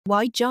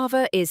Why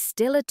Java is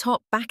still a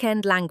top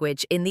backend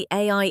language in the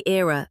AI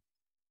era.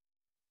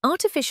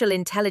 Artificial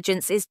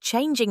intelligence is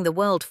changing the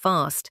world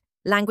fast.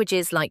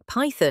 Languages like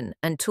Python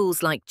and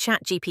tools like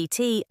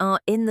ChatGPT are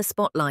in the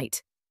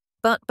spotlight.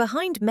 But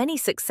behind many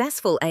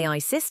successful AI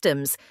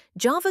systems,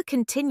 Java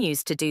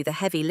continues to do the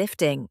heavy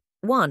lifting.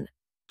 1.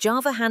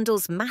 Java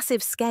handles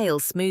massive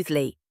scale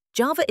smoothly.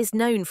 Java is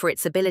known for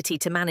its ability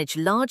to manage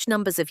large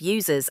numbers of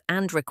users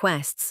and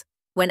requests.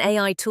 When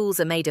AI tools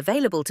are made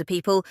available to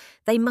people,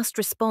 they must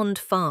respond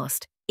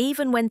fast,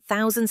 even when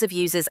thousands of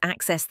users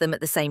access them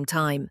at the same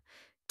time.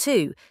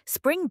 2.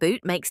 Spring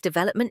Boot makes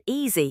development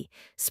easy.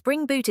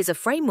 Spring Boot is a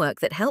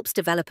framework that helps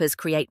developers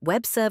create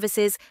web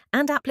services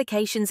and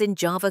applications in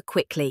Java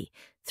quickly.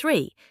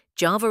 3.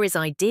 Java is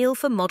ideal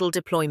for model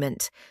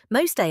deployment.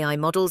 Most AI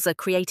models are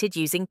created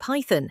using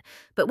Python,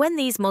 but when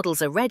these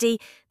models are ready,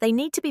 they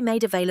need to be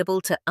made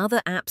available to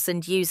other apps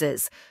and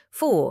users.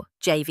 4.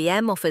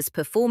 JVM offers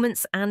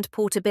performance and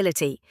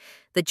portability.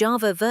 The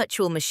Java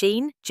Virtual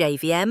Machine,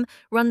 JVM,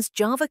 runs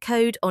Java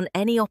code on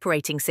any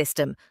operating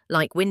system,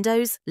 like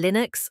Windows,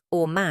 Linux,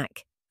 or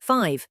Mac.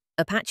 5.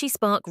 Apache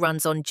Spark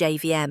runs on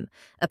JVM.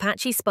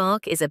 Apache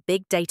Spark is a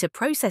big data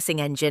processing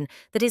engine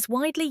that is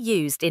widely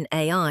used in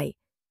AI.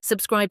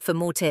 Subscribe for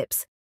more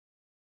tips.